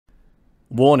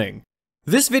Warning.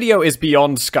 This video is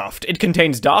beyond scuffed. It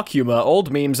contains dark humor,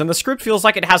 old memes, and the script feels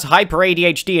like it has hyper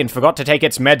ADHD and forgot to take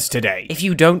its meds today. If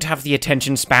you don't have the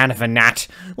attention span of a gnat,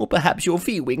 or perhaps your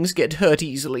feelings get hurt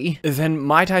easily, then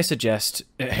might I suggest,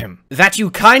 that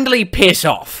you kindly piss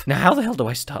off. Now how the hell do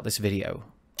I start this video?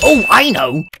 Oh, I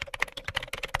know!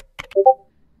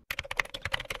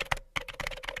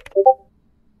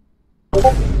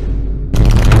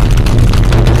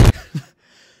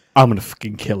 I'm gonna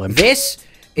fucking kill him. This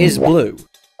is Blue.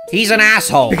 He's an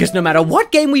asshole. Because no matter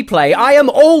what game we play, I am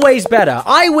always better.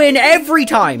 I win every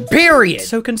time, period.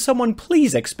 So can someone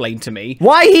please explain to me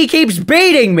why he keeps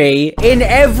beating me in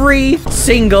every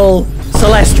single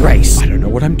Celeste race? I don't know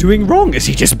what I'm doing wrong. Is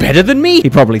he just better than me? He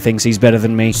probably thinks he's better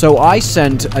than me. So I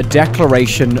sent a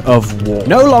declaration of war.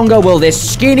 No longer will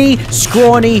this skinny,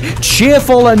 scrawny,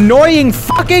 cheerful, annoying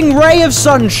fucking ray of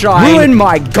sunshine ruin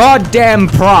my goddamn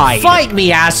pride. Fight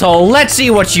me, asshole. Let's see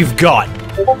what you've got.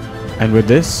 And with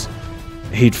this,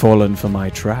 he'd fallen for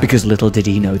my trap. Because little did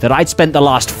he know that I'd spent the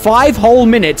last 5 whole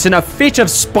minutes in a fit of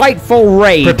spiteful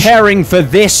rage preparing for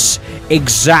this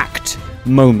exact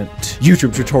moment.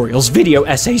 YouTube tutorials, video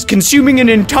essays, consuming an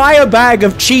entire bag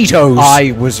of Cheetos.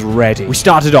 I was ready. We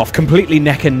started off completely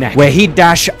neck and neck. Where he'd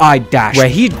dash, I'd dash. Where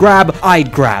he'd grab,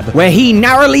 I'd grab. Where he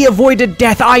narrowly avoided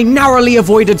death, I narrowly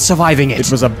avoided surviving it. It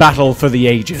was a battle for the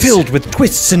ages. Filled with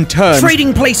twists and turns.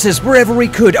 Trading places wherever we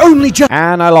could, only just—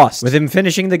 And I lost. With him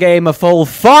finishing the game a full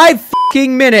 5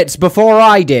 fucking minutes before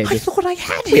I did. I thought I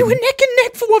had him. We were neck and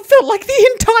neck for what felt like the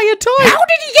entire time. How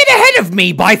did he get ahead of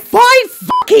me by 5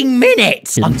 fucking minutes?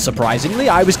 Unsurprisingly,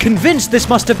 I was convinced this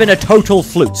must have been a total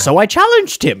fluke, so I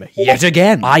challenged him yet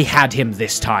again. I had him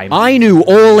this time. I knew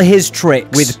all his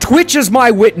tricks. With Twitch as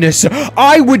my witness,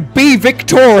 I would be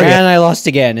victorious. And I lost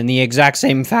again in the exact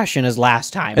same fashion as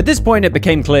last time. At this point, it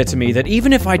became clear to me that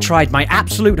even if I tried my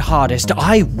absolute hardest,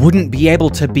 I wouldn't be able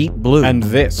to beat Blue. And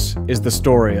this is the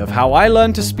story of how I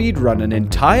learned to speedrun an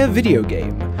entire video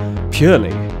game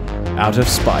purely out of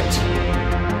spite.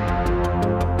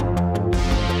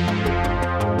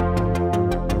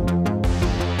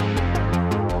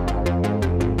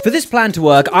 For this plan to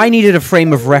work, I needed a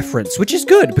frame of reference, which is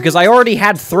good, because I already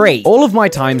had 3. All of my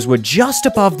times were just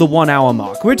above the 1 hour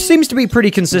mark, which seems to be pretty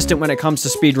consistent when it comes to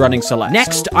speedrunning Celeste.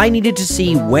 Next, I needed to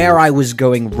see where I was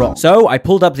going wrong. So, I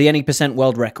pulled up the any %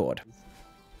 world record.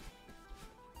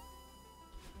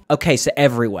 Okay, so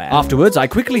everywhere. Afterwards, I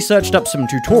quickly searched up some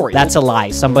tutorials. That's a lie.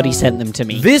 Somebody sent them to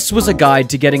me. This was a guide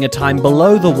to getting a time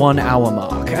below the 1 hour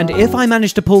mark, and if I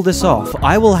manage to pull this off,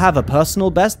 I will have a personal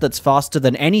best that's faster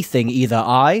than anything either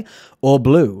I or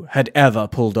Blue had ever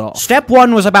pulled off. Step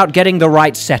 1 was about getting the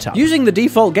right setup. Using the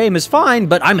default game is fine,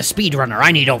 but I'm a speedrunner.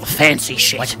 I need all the fancy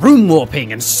shit. Like room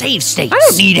warping and save states. I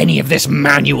don't need any of this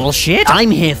manual shit. I'm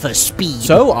here for speed.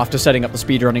 So, after setting up the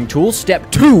speedrunning tool,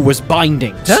 step 2 was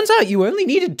bindings. Turns out you only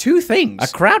needed 2 things.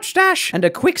 A crouch dash and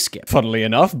a quick skip. Funnily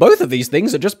enough, both of these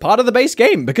things are just part of the base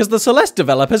game, because the Celeste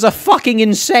developers are fucking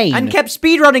insane. And kept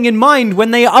speedrunning in mind when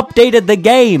they updated the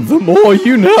game. The more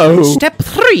you know. Step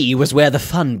 3 was where the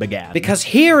fun began. Because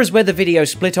here is where the video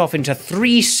split off into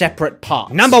 3 separate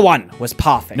parts. Number 1 was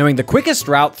pathing. Knowing the quickest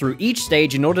route through each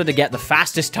stage in order to get the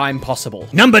fastest time possible.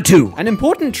 Number 2, an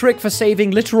important trick for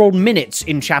saving literal minutes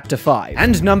in Chapter 5.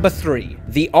 And number 3,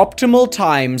 the optimal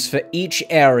times for each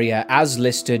area as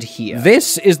listed here.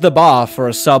 This is the bar for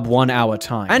a sub 1 hour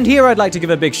time. And here I'd like to give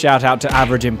a big shout out to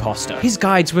Average Imposter. His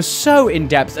guides were so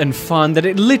in-depth and fun that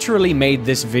it literally made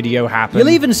this video happen. You'll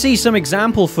even see some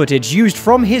example footage used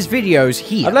from his videos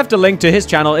here. I've left a link to his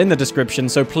channel in the description,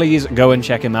 so please go and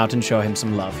check him out and show him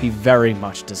some love. He very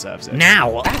much deserves it.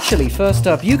 Now, actually, first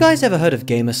up, you guys ever heard of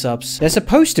Gamer Subs? They're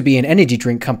supposed to be an energy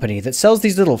drink company that sells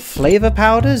these little flavor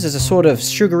powders as a sort of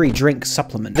sugary drink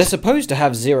supplement. They're supposed to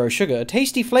have 0 sugar,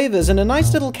 tasty flavors, and a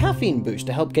nice little caffeine boost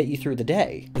to help get you through the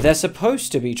day. They're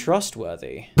supposed to be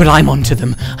trustworthy. But I'm onto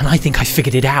them, and I think I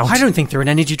figured it out. I don't think they're an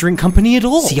energy drink company at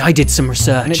all. See, I did some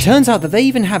research. And it turns out that they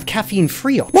even have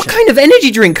caffeine-free options. What kind of energy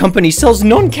drink company sells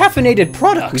non-caffeinated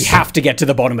products? We have to get to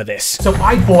the bottom of this. So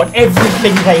I bought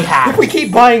everything they have. If we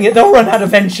keep buying it, they'll run out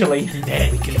eventually. And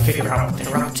then we can figure out what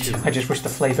they're up to. I just wish the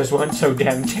flavors weren't so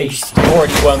damn tasty. I've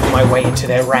already wormed my way into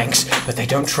their ranks, but they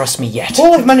don't trust me yet.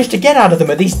 All I've managed to get out of them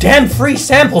are these damn free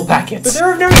sample packets. But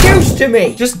they're of no use to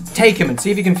me. Just take them and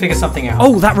see if you can figure something out.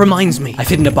 Oh, that reminds me. I've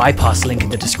hidden a bypass link in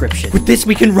the description. With this,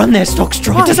 we can run their stocks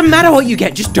dry. It doesn't matter what you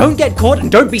get, just don't get caught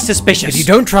and don't be suspicious. If you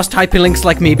don't trust hyperlinks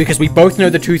like me because we both know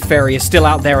the Tooth Fairy is still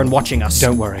out there and watching us,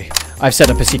 don't worry. I've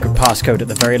set up a secret passcode at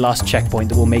the very last checkpoint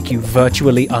that will make you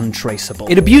virtually untraceable.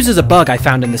 It abuses a bug I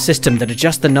found in the system that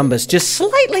adjusts the numbers just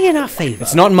slightly in our favor.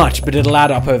 It's not much, but it'll add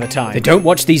up over time. They don't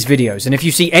watch these videos, and if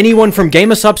you see anyone from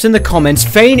GamerSupps in the comments,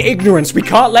 feign ignorance. We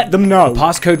can't let them know. The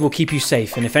passcode will keep you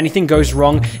safe, and if anything goes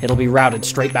wrong, it'll be routed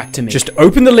straight back to me. Just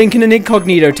open the link in an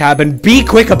incognito tab and be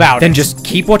quick about it. Then just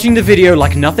keep watching the video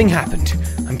like nothing happened.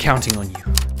 I'm counting on you.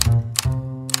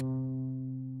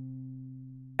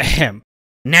 Ahem.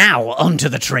 Now, onto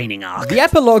the training arc. The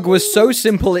epilogue was so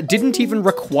simple it didn't even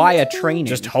require training.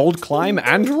 Just hold, climb,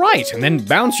 and right, and then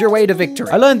bounce your way to victory.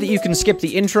 I learned that you can skip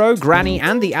the intro, granny,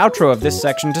 and the outro of this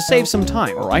section to save some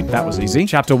time. Alright, that was easy.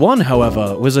 Chapter 1,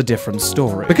 however, was a different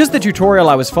story. Because the tutorial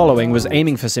I was following was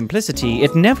aiming for simplicity,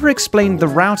 it never explained the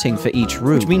routing for each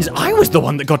room. Which means I was the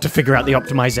one that got to figure out the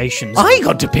optimizations. I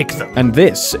got to pick them. And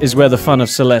this is where the fun of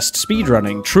Celeste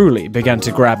speedrunning truly began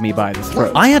to grab me by the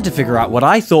throat. I had to figure out what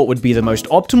I thought would be the most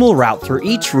optimal route through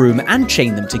each room and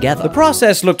chain them together. The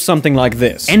process looked something like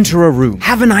this. Enter a room.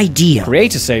 Have an idea.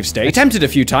 Create a save state. Attempt it a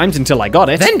few times until I got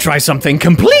it. Then try something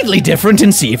completely different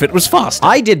and see if it was fast.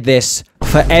 I did this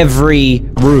for every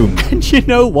room. And you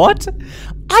know what?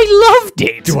 I loved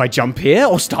it! Do I jump here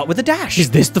or start with a dash?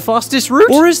 Is this the fastest route?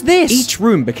 Or is this? Each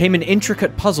room became an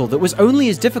intricate puzzle that was only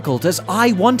as difficult as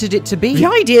I wanted it to be. The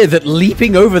idea that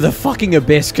leaping over the fucking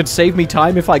abyss could save me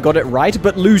time if I got it right,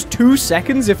 but lose 2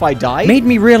 seconds if I died, made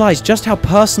me realize just how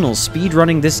personal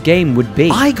speedrunning this game would be.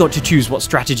 I got to choose what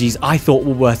strategies I thought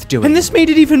were worth doing. And this made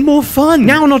it even more fun.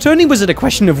 Now, not only was it a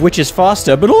question of which is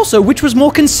faster, but also which was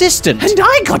more consistent. And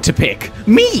I got to pick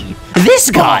me, this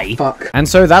guy. Oh, fuck. And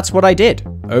so that's what I did.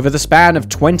 Over the span of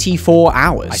 24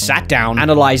 hours, I sat down,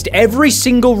 analyzed every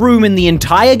single room in the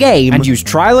entire game, and used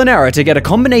trial and error to get a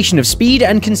combination of speed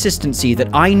and consistency that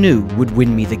I knew would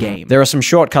win me the game. There are some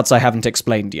shortcuts I haven't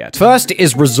explained yet. First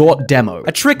is Resort Demo,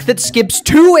 a trick that skips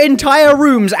 2 entire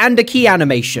rooms and a key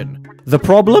animation. The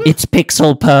problem? It's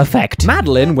pixel perfect.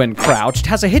 Madeline, when crouched,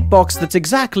 has a hitbox that's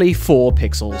exactly 4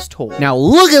 pixels tall. Now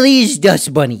look at these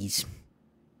dust bunnies.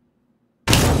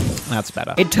 That's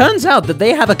better. It turns out that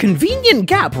they have a convenient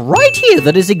gap right here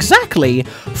that is exactly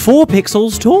 4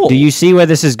 pixels tall. Do you see where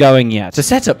this is going yet? To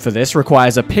set up for this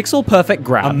requires a pixel-perfect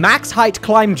grab, a max height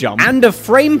climb jump, and a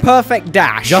frame-perfect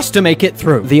dash just to make it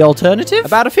through. The alternative?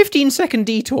 About a 15-second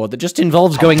detour that just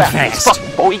involves going fast.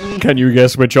 Can you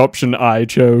guess which option I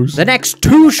chose? The next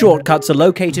 2 shortcuts are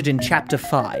located in Chapter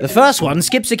 5. The first one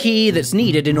skips a key that's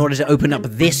needed in order to open up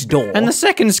this door. And the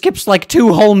second skips like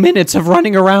 2 whole minutes of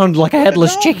running around like a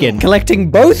headless chicken, collecting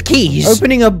both keys,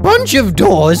 opening a bunch of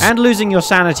doors, and losing your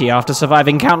sanity after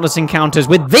surviving countless encounters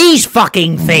with these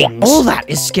fucking things. All that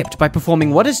is skipped by performing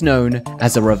what is known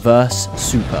as a reverse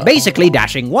super. Basically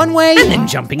dashing one way and then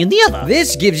jumping in the other.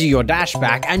 This gives you your dash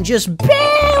back and just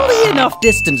barely enough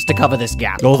distance to cover this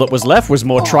gap. All that was left was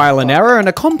more trial and error and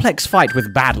a complex fight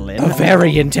with Madeline, a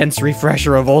very intense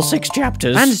refresher of all 6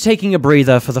 chapters, and taking a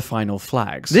breather for the final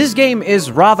flags. This game is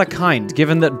rather kind,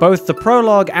 given that both the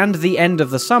prologue and the end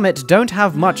of the summit don't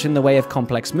have much in the way of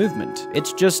complex movement.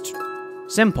 It's just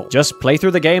simple. Just play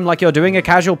through the game like you're doing a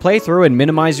casual playthrough and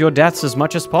minimize your deaths as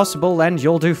much as possible and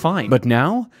you'll do fine. But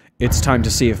now, it's time to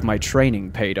see if my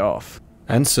training paid off.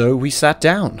 And so we sat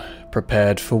down,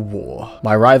 prepared for war.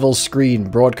 My rival's screen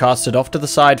broadcasted off to the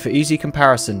side for easy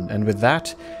comparison, and with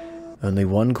that, only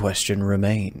one question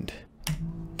remained.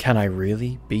 Can I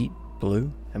really beat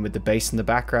Blue? And with the bass in the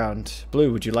background,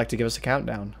 Blue, would you like to give us a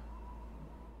countdown?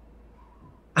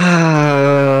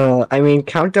 I mean,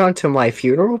 countdown to my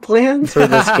funeral plans for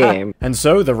this game. And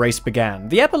so the race began.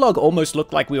 The epilogue almost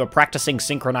looked like we were practicing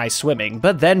synchronized swimming,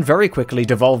 but then very quickly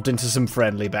devolved into some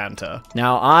friendly banter.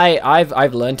 Now,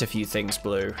 I've learned a few things,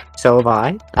 Blue. So have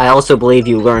I. I also believe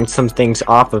you learned some things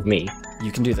off of me.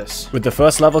 You can do this. With the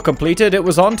first level completed, it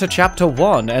was on to Chapter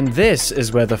 1, and this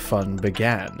is where the fun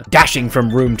began. Dashing from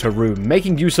room to room,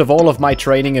 making use of all of my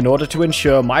training in order to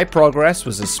ensure my progress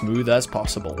was as smooth as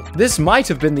possible. This might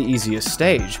have been the easiest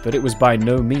stage, but it was by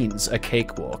no means a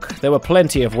cakewalk. There were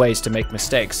plenty of ways to make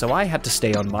mistakes, so I had to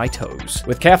stay on my toes.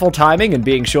 With careful timing and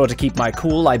being sure to keep my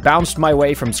cool, I bounced my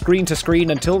way from screen to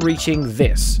screen until reaching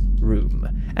this room.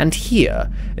 And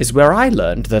here is where I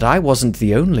learned that I wasn't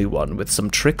the only one with some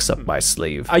tricks up my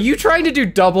sleeve. Are you trying to do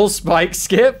double spike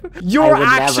skip? You're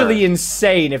actually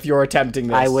insane if you're attempting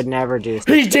this. I would never do this.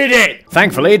 He did it!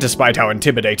 Thankfully, despite how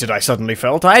intimidated I suddenly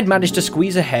felt, I had managed to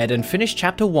squeeze ahead and finish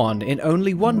Chapter 1 in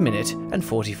only 1 minute and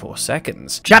 44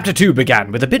 seconds. Chapter 2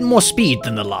 began with a bit more speed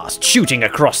than the last, shooting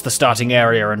across the starting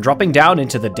area and dropping down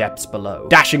into the depths below.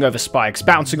 Dashing over spikes,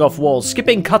 bouncing off walls,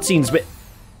 skipping cutscenes with...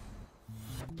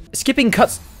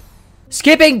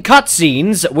 skipping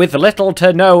cutscenes with little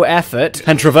to no effort,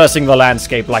 and traversing the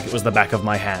landscape like it was the back of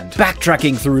my hand.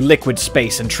 Backtracking through liquid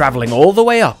space and traveling all the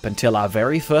way up until our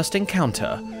very first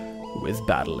encounter with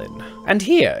Badalin. And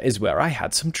here is where I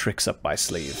had some tricks up my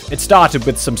sleeve. It started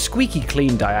with some squeaky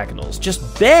clean diagonals,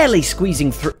 just barely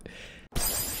squeezing through...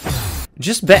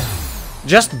 Just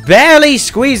barely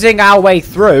squeezing our way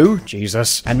through,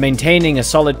 Jesus, and maintaining a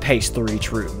solid pace through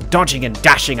each room, dodging and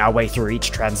dashing our way through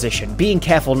each transition, being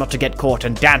careful not to get caught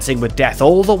and dancing with death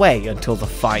all the way until the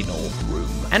final room.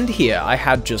 And here I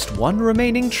had just one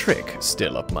remaining trick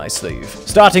still up my sleeve.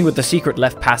 Starting with the secret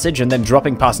left passage and then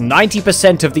dropping past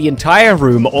 90% of the entire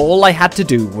room, all I had to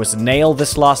do was nail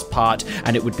this last part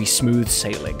and it would be smooth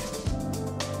sailing.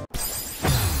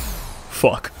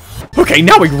 Fuck. Okay,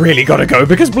 now we really gotta go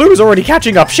because Blue is already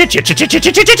catching up. Shit.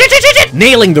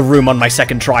 Nailing the room on my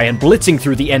second try and blitzing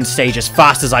through the end stage as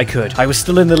fast as I could. I was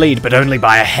still in the lead, but only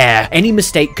by a hair. Any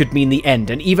mistake could mean the end,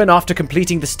 and even after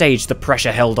completing the stage, the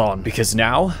pressure held on. Because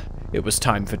now, it was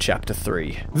time for Chapter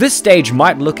 3. This stage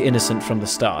might look innocent from the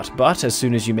start, but as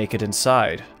soon as you make it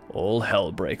inside, all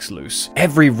hell breaks loose.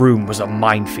 Every room was a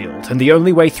minefield, and the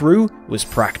only way through was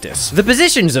practice. The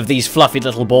positions of these fluffy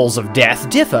little balls of death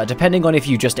differ depending on if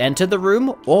you just entered the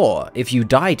room or if you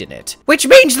died in it. Which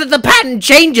means that the pattern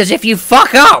changes if you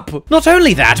fuck up! Not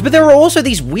only that, but there are also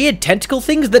these weird tentacle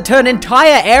things that turn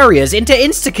entire areas into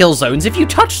insta-kill zones if you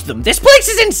touch them. This place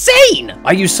is insane!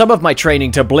 I used some of my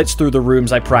training to blitz through the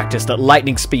rooms I practiced at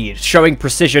lightning speed, showing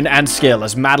precision and skill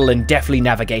as Madeline deftly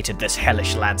navigated this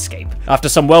hellish landscape. After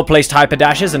some well-placed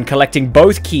hyperdashes and collecting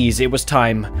both keys, it was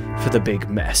time for the big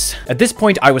mess. At this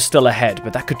point, I was still ahead,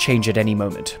 but that could change at any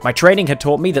moment. My training had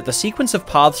taught me that the sequence of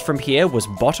paths from here was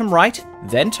bottom right,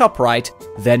 then top right,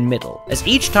 then middle. As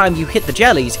each time you hit the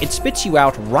jellies, it spits you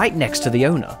out right next to the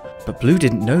owner. But Blue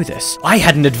didn't know this. I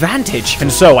had an advantage!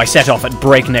 And so I set off at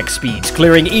breakneck speeds,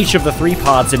 clearing each of the 3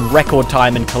 paths in record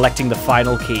time and collecting the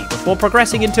final key, before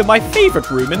progressing into my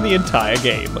favorite room in the entire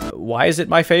game. Why is it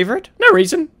my favorite? No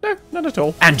reason. No, none at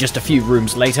all. And just a few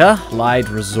rooms later, lied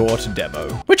Resort Demo.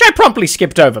 Which I promptly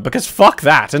skipped over because fuck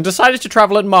that, and decided to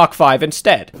travel at Mark 5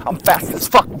 instead. I'm fast as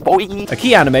fuck, boy! A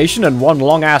key animation and one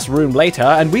long-ass room later,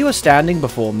 and we were standing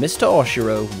before Mr.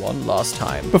 Oshiro one last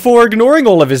time. Before ignoring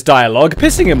all of his dialogue,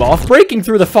 pissing him off, breaking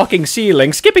through the fucking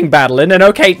ceiling, skipping Badalin, and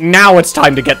okay, now it's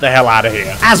time to get the hell out of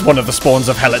here. As one of the spawns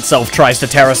of hell itself tries to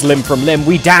tear us limb from limb,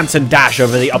 we dance and dash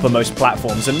over the uppermost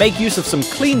platforms and make use of some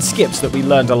clean skips that we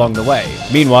learned along the way.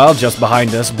 Meanwhile, just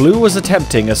behind us, Blue was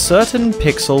attempting a certain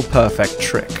pixel-perfect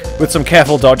trick. With some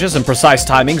careful dodges and precise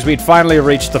timings, we'd finally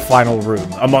reached the final room,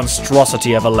 a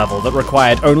monstrosity of a level that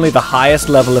required only the highest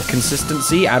level of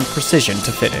consistency and precision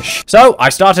to finish. So, I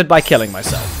started by killing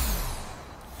myself.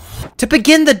 To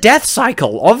begin the death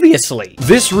cycle, obviously.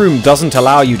 This room doesn't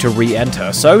allow you to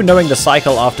re-enter, so knowing the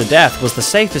cycle after death was the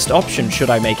safest option should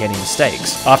I make any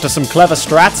mistakes. After some clever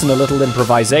strats and a little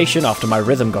improvisation after my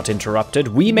rhythm got interrupted,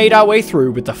 we made our way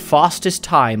through with the fastest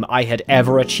time I had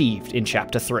ever achieved in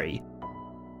Chapter 3.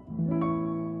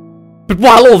 But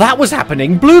while all that was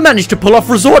happening, Blue managed to pull off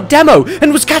Resort Demo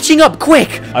and was catching up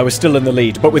quick! I was still in the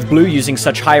lead, but with Blue using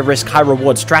such high-risk,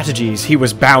 high-reward strategies, he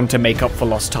was bound to make up for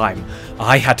lost time.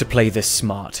 I had to play this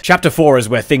smart. Chapter 4 is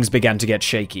where things began to get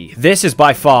shaky. This is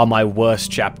by far my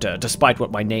worst chapter, despite what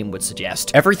my name would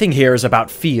suggest. Everything here is about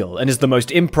feel, and is the most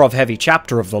improv-heavy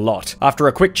chapter of the lot. After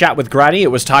a quick chat with Granny, it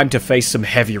was time to face some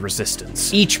heavy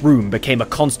resistance. Each room became a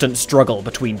constant struggle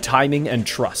between timing and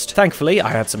trust. Thankfully, I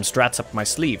had some strats up my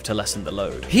sleeve to lessen the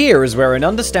load. Here is where an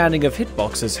understanding of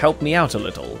hitboxes helped me out a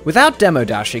little. Without demo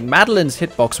dashing, Madeline's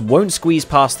hitbox won't squeeze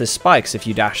past the spikes if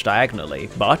you dash diagonally,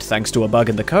 but thanks to a bug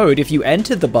in the code, if you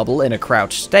entered the bubble in a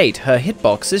crouched state, her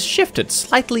hitbox is shifted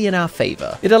slightly in our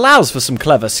favor. It allows for some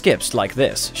clever skips like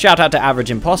this. Shout out to Average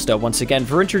Imposter once again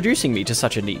for introducing me to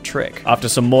such a neat trick. After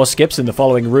some more skips in the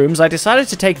following rooms, I decided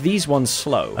to take these ones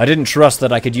slow. I didn't trust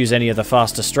that I could use any of the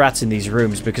faster strats in these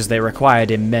rooms because they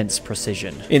required immense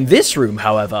precision. In this room,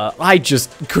 however, I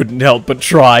just couldn't help but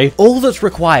try. All that's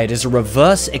required is a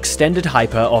reverse extended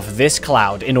hyper of this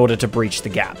cloud in order to breach the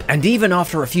gap. And even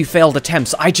after a few failed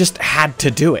attempts, I just had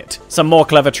to do it. Some more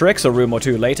clever tricks a room or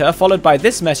two later, followed by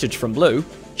this message from Blue.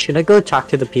 Should I go talk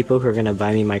to the people who are gonna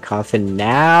buy me my coffin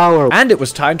now, or— And it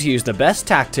was time to use the best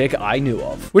tactic I knew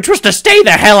of, which was to stay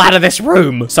the hell out of this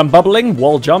room! Some bubbling,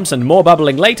 wall jumps, and more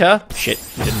bubbling later. Shit,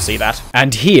 you didn't see that.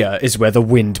 And here is where the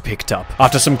wind picked up.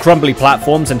 After some crumbly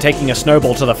platforms and taking a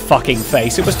snowball to the fucking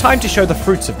face, it was time to show the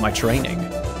fruits of my training.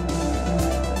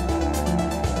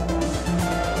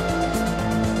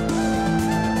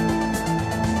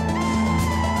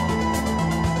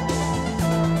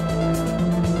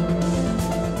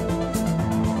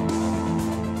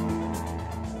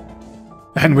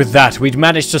 And with that, we'd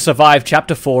managed to survive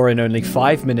Chapter 4 in only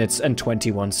 5 minutes and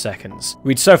 21 seconds.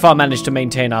 We'd so far managed to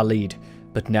maintain our lead,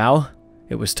 but now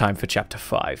it was time for Chapter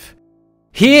 5.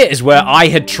 Here is where I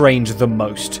had trained the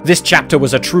most. This chapter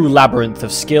was a true labyrinth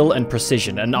of skill and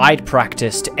precision, and I'd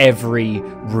practiced every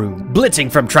room.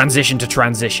 Blitzing from transition to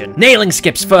transition, nailing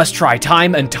skips first try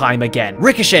time and time again,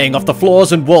 ricocheting off the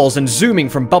floors and walls and zooming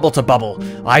from bubble to bubble.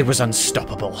 I was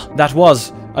unstoppable. That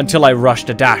was, until I rushed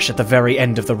a dash at the very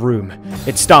end of the room.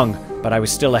 It stung, but I was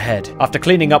still ahead. After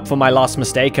cleaning up for my last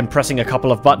mistake and pressing a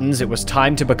couple of buttons, it was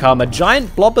time to become a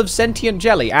giant blob of sentient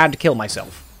jelly and kill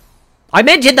myself. I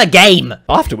meant in the game!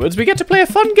 Afterwards, we get to play a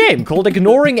fun game called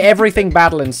Ignoring Everything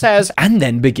Battlein Says, and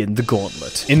then begin the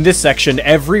gauntlet. In this section,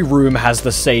 every room has the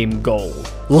same goal.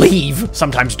 Leave!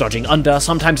 Sometimes dodging under,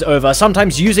 sometimes over,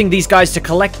 sometimes using these guys to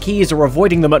collect keys or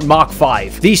avoiding them at Mark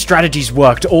 5. These strategies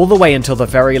worked all the way until the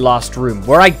very last room,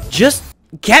 where I just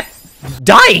kept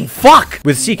dying, fuck!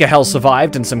 With Seeker Hell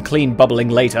survived and some clean bubbling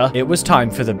later, it was time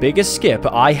for the biggest skip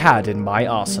I had in my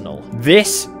arsenal.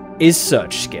 This is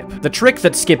Search Skip, the trick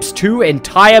that skips 2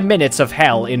 entire minutes of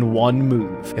hell in one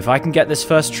move. If I can get this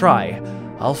first try,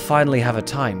 I'll finally have a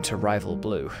time to rival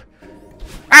Blue.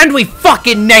 And we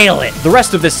fucking nail it! The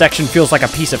rest of this section feels like a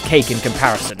piece of cake in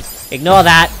comparison. Ignore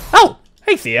that. Oh!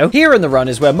 Hey Theo. Here in the run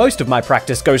is where most of my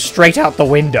practice goes straight out the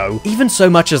window. Even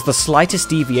so much as the slightest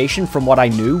deviation from what I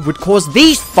knew would cause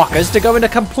these fuckers to go in a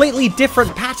completely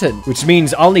different pattern, which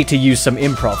means I'll need to use some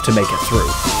improv to make it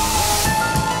through.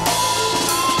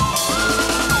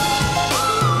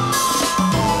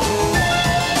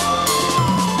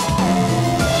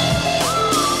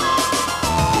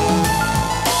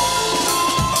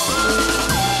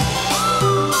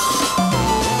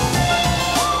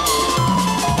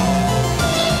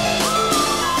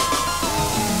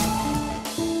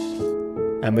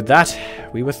 And with that,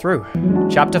 we were through.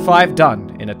 Chapter 5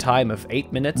 done in a time of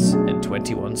 8 minutes and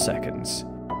 21 seconds.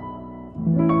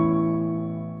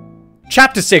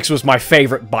 Chapter 6 was my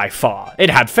favorite by far. It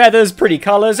had feathers, pretty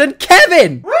colors, and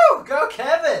Kevin! Woo! Go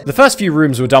Kevin! The first few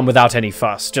rooms were done without any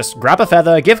fuss. Just grab a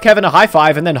feather, give Kevin a high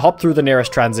five, and then hop through the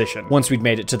nearest transition. Once we'd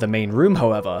made it to the main room,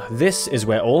 however, this is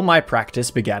where all my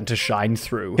practice began to shine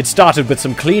through. It started with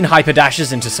some clean hyper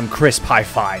dashes into some crisp high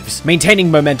fives,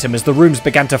 maintaining momentum as the rooms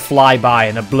began to fly by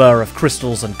in a blur of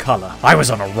crystals and color. I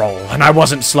was on a roll, and I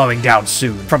wasn't slowing down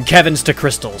soon. From Kevins to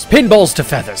crystals, pinballs to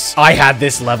feathers, I had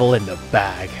this level in the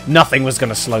bag. Nothing was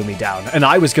gonna slow me down, and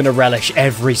I was gonna relish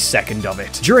every second of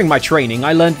it. During my training,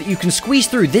 I learned that you can squeeze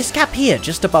through this gap here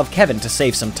just above Kevin to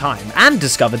save some time, and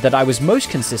discovered that I was most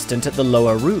consistent at the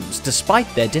lower rooms,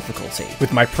 despite their difficulty.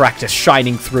 With my practice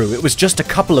shining through, it was just a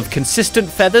couple of consistent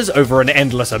feathers over an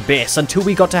endless abyss until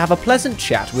we got to have a pleasant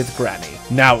chat with Granny.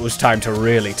 Now it was time to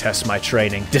really test my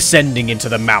training, descending into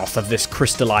the mouth of this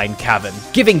crystalline cavern,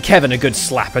 giving Kevin a good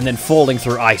slap and then falling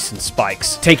through ice and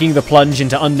spikes, taking the plunge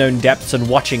into unknown depths and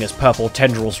watching as purple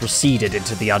tendrils receded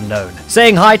into the unknown.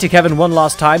 Saying hi to Kevin one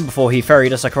last time before he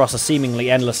ferried us across a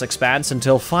seemingly endless expanse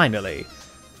until finally,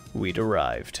 we'd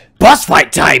arrived. Boss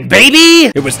fight time,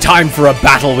 baby! It was time for a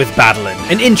battle with Battlein,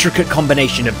 an intricate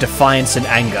combination of defiance and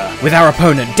anger, with our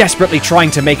opponent desperately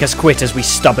trying to make us quit as we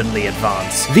stubbornly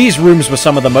advance. These rooms were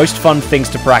some of the most fun things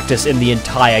to practice in the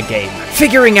entire game.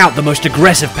 Figuring out the most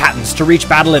aggressive patterns to reach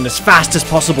Battlein as fast as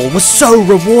possible was so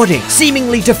rewarding,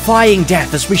 seemingly defying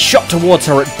death as we shot towards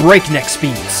her at breakneck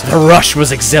speeds. The rush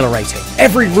was exhilarating.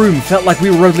 Every room felt like we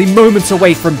were only moments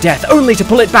away from death, only to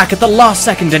pull it back at the last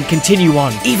second and continue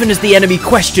on. Even as the enemy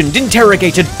questioned,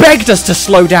 interrogated, begged us to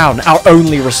slow down, our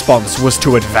only response was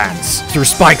to advance. Through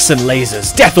spikes and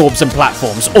lasers, death orbs and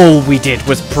platforms, all we did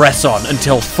was press on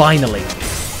until finally,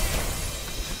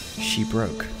 she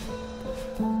broke.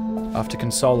 After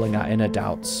consoling our inner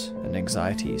doubts and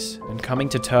anxieties, and coming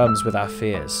to terms with our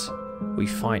fears, we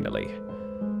finally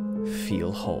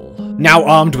feel whole. Now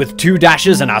armed with 2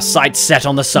 dashes and our sights set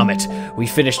on the summit, we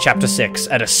finished Chapter 6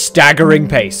 at a staggering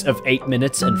pace of 8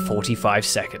 minutes and 45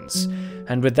 seconds.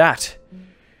 And with that,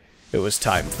 it was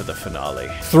time for the finale.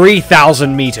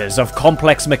 3,000 meters of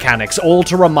complex mechanics, all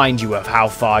to remind you of how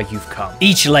far you've come.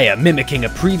 Each layer mimicking a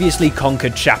previously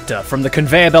conquered chapter, from the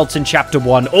conveyor belts in Chapter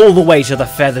 1 all the way to the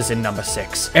feathers in Number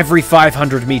 6. Every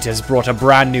 500 meters brought a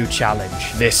brand new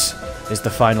challenge. This is the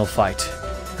final fight.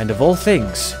 And of all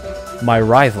things, my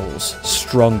rival's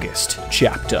strongest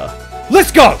chapter. Let's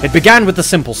go! It began with the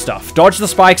simple stuff. Dodge the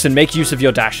spikes and make use of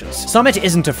your dashes. Summit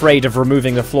isn't afraid of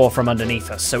removing the floor from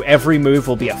underneath us, so every move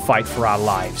will be a fight for our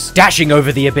lives. Dashing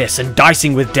over the abyss and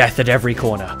dicing with death at every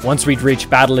corner. Once we'd reached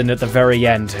Battlein at the very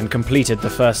end and completed the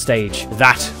first stage,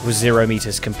 that was 0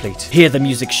 meters complete. Here the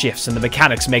music shifts and the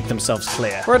mechanics make themselves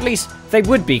clear. Or at least They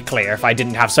would be clear if I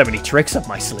didn't have so many tricks up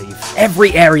my sleeve.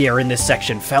 Every area in this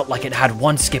section felt like it had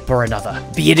one skip or another.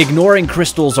 Be it ignoring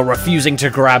crystals or refusing to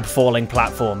grab falling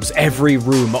platforms, every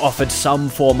room offered some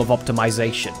form of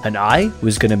optimization, and I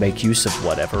was gonna make use of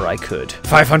whatever I could.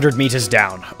 500 meters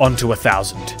down, onto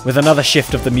 1,000. With another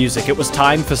shift of the music, it was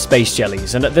time for space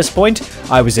jellies, and at this point,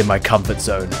 I was in my comfort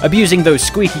zone. Abusing those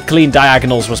squeaky clean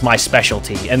diagonals was my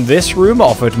specialty, and this room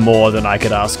offered more than I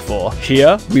could ask for.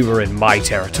 Here, we were in my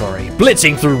territory,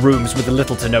 blitzing through rooms with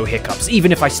little to no hiccups.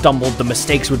 Even if I stumbled, the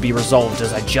mistakes would be resolved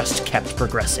as I just kept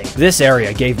progressing. This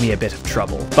area gave me a bit of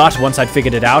trouble, but once I'd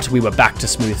figured it out, we were back to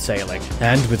smooth sailing.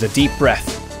 And with a deep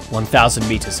breath, 1,000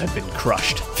 meters had been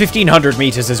crushed. 1,500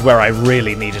 meters is where I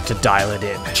really needed to dial it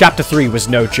in. Chapter 3 was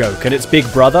no joke, and its big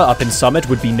brother up in Summit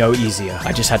would be no easier.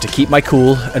 I just had to keep my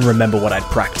cool and remember what I'd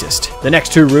practiced. The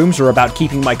next 2 rooms were about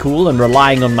keeping my cool and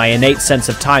relying on my innate sense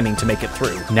of timing to make it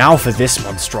through. Now for this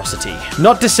monstrosity.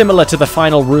 Not dissimilar to the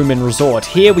final room in Resort,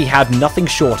 here we had nothing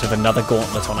short of another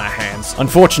gauntlet on our hands.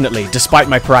 Unfortunately, despite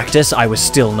my practice, I was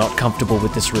still not comfortable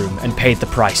with this room and paid the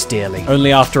price dearly.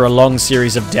 Only after a long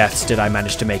series of deaths did I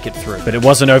manage to make it through. But it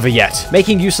wasn't over yet.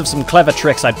 Making use of some clever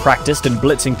tricks I'd practiced and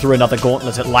blitzing through another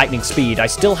gauntlet at lightning speed, I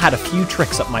still had a few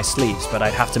tricks up my sleeves, but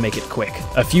I'd have to make it quick.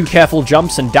 A few careful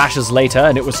jumps and dashes later,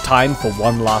 and it was time for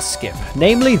one last skip.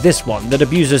 Namely this one that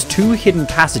abuses 2 hidden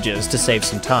passages to save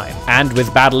some time. And with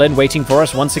Badalin waiting for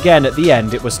us once again at the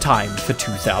end, it was time for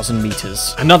 2,000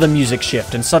 meters. Another music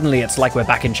shift, and suddenly it's like we're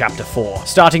back in Chapter 4.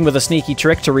 Starting with a sneaky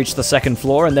trick to reach the 2nd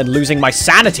floor, and then losing my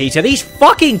sanity to these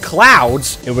fucking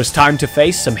clouds, it was time to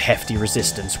face some hefty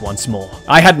resistance once more.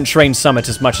 I hadn't trained Summit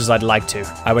as much as I'd like to.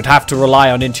 I would have to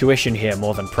rely on intuition here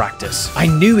more than practice. I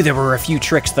knew there were a few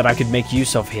tricks that I could make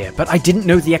use of here, but I didn't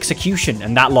know the execution,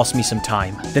 and that lost me some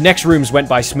time. The next rooms went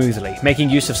by smoothly, making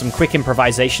use of some quick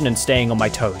improvisation and staying on my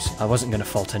toes. I wasn't gonna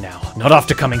falter now. Not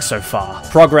after coming so far.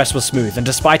 Progress was smooth, and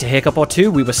despite a hiccup or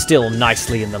two, we were still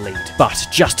nicely in the lead. But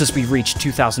just as we reached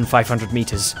 2,500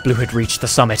 meters, Blue had reached the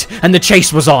summit, and the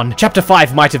chase was on! Chapter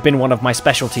 5 might have been one of my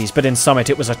specialties, but in Summit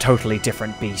it was a totally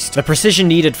different beast. The precision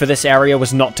needed for this area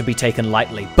was not to be taken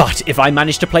lightly, but if I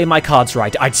managed to play my cards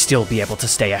right, I'd still be able to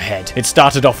stay ahead. It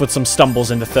started off with some stumbles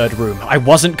in the 3rd room. I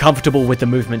wasn't comfortable with the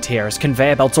movement here, as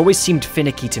conveyor belts always seemed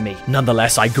finicky to me.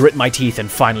 Nonetheless, I grit my teeth and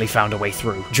finally found a way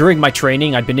through. During my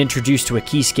training, I'd been introduced to a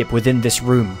key skip within this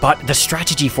room, but the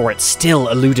strategy for it still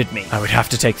eluded me. I would have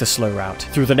to take the slow route.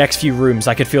 Through the next few rooms,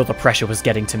 I could feel the pressure was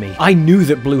getting to me. I knew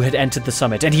that Blue had entered the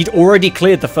summit, and he'd already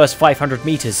cleared the first 500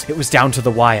 meters. It was down to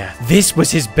the wire. This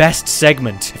was his best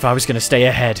segment. If I was going to stay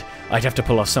ahead, I'd have to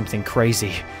pull off something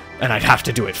crazy. And I'd have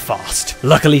to do it fast.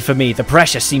 Luckily for me, the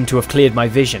pressure seemed to have cleared my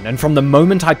vision, and from the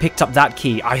moment I picked up that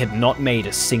key, I had not made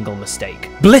a single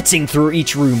mistake. Blitzing through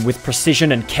each room with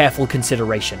precision and careful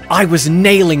consideration, I was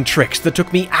nailing tricks that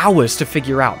took me hours to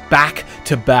figure out, back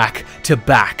to back to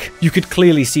back. You could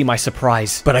clearly see my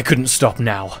surprise, but I couldn't stop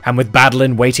now. And with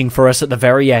Badalin waiting for us at the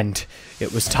very end,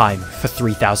 it was time for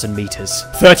 3,000 meters.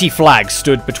 30 flags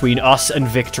stood between us and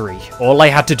victory. All I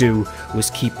had to do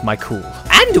was keep my cool.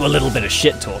 And do a little bit of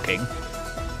shit talking.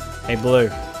 Hey, Blue.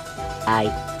 Hi.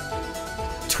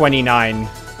 29.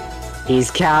 He's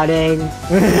counting.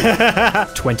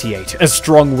 28. As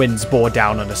strong winds bore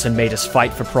down on us and made us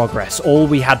fight for progress, all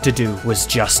we had to do was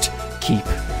just keep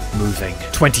moving.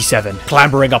 27.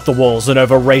 Clambering up the walls and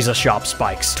over razor-sharp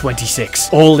spikes.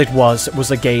 26. All it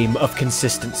was a game of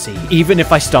consistency. Even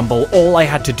if I stumble, all I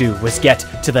had to do was get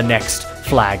to the next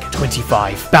flag.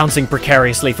 25. Bouncing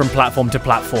precariously from platform to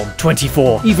platform.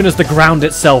 24. Even as the ground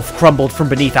itself crumbled from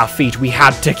beneath our feet, we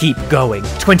had to keep going.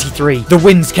 23. The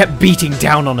winds kept beating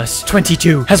down on us.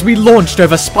 22. As we launched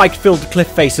over spike-filled cliff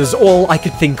faces, all I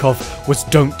could think of was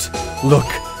don't look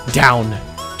down.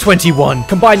 21.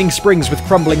 Combining springs with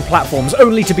crumbling platforms,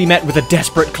 only to be met with a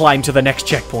desperate climb to the next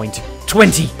checkpoint.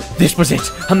 20. This was it.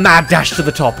 A mad dash to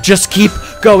the top. Just keep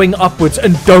going upwards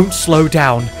and don't slow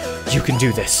down. You can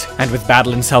do this. And with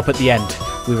Badalin's help at the end,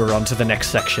 we were on to the next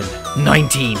section.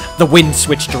 19. The wind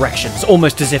switched directions,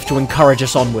 almost as if to encourage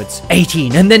us onwards.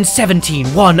 18, and then 17,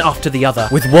 one after the other,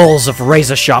 with walls of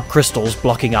razor-sharp crystals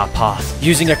blocking our path.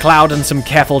 Using a cloud and some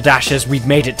careful dashes, we'd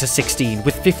made it to 16,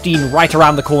 with 15 right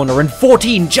around the corner and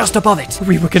 14 just above it.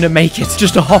 We were gonna make it.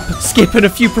 Just a hop, skip, and a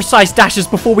few precise dashes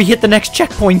before we hit the next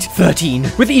checkpoint.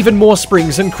 13. With even more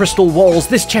springs and crystal walls,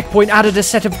 this checkpoint added a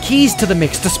set of keys to the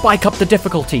mix to spike up the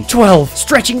difficulty. 12.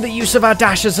 Stretching the use of our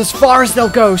dashes as far as they'll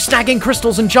go, snagging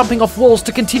crystals and jumping off walls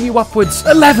to continue upwards.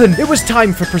 11. It was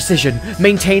time for precision,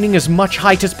 maintaining as much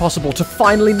height as possible to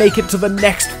finally make it to the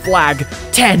next flag.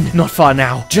 10. Not far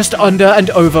now, just under and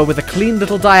over with a clean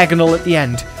little diagonal at the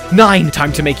end. 9.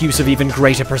 Time to make use of even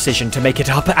greater precision to make it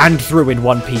up and through in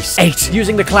one piece. 8.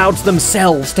 Using the clouds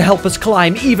themselves to help us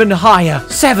climb even higher.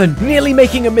 7. Nearly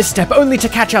making a misstep only to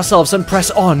catch ourselves and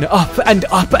press on, up and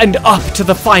up and up to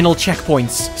the final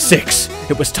checkpoints. 6.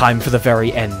 It was time for the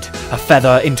very end. A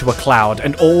feather into a cloud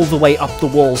and all the way up the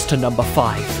walls to number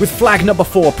 5. With flag number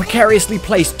 4 precariously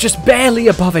placed just barely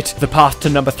above it, the path to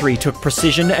number 3 took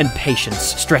precision and patience,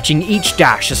 stretching each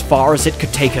dash as far as it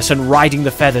could take us and riding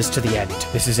the feathers to the end.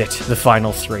 This is it, the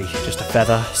final 3. Just a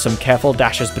feather, some careful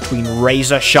dashes between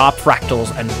razor-sharp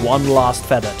fractals, and one last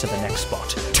feather to the next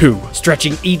spot. 2.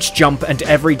 Stretching each jump and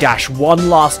every dash one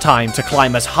last time to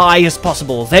climb as high as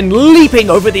possible, then leaping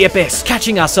over the abyss,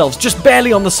 catching ourselves just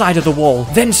barely on the side of the wall,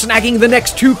 then snagging the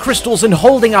next 2 crystals and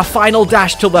holding our final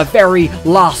dash till the very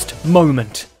last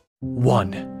moment.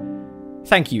 1.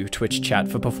 Thank you, Twitch chat,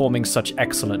 for performing such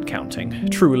excellent counting.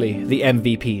 Truly, the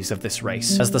MVPs of this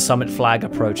race. As the summit flag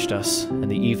approached us, and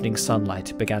the evening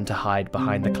sunlight began to hide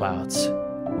behind the clouds,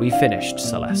 we finished,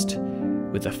 Celeste,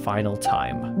 with a final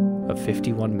time of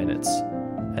 51 minutes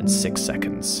and 6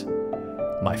 seconds.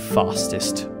 My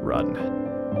fastest run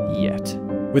yet.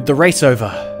 With the race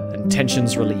over, and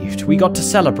tensions relieved, we got to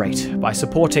celebrate by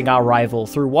supporting our rival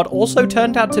through what also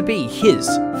turned out to be his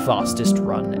fastest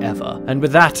run ever. And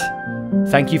with that,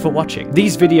 thank you for watching.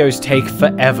 These videos take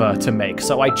forever to make,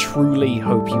 so I truly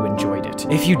hope you enjoyed it.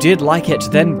 If you did like it,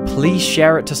 then please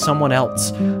share it to someone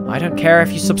else. I don't care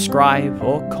if you subscribe,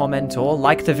 or comment, or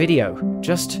like the video.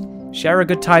 Just share a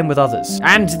good time with others.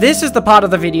 And this is the part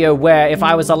of the video where if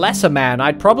I was a lesser man,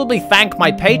 I'd probably thank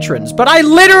my patrons, but I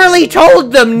literally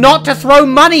told them not to throw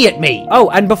money at me! Oh,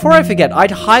 and before I forget,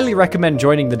 I'd highly recommend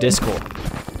joining the Discord.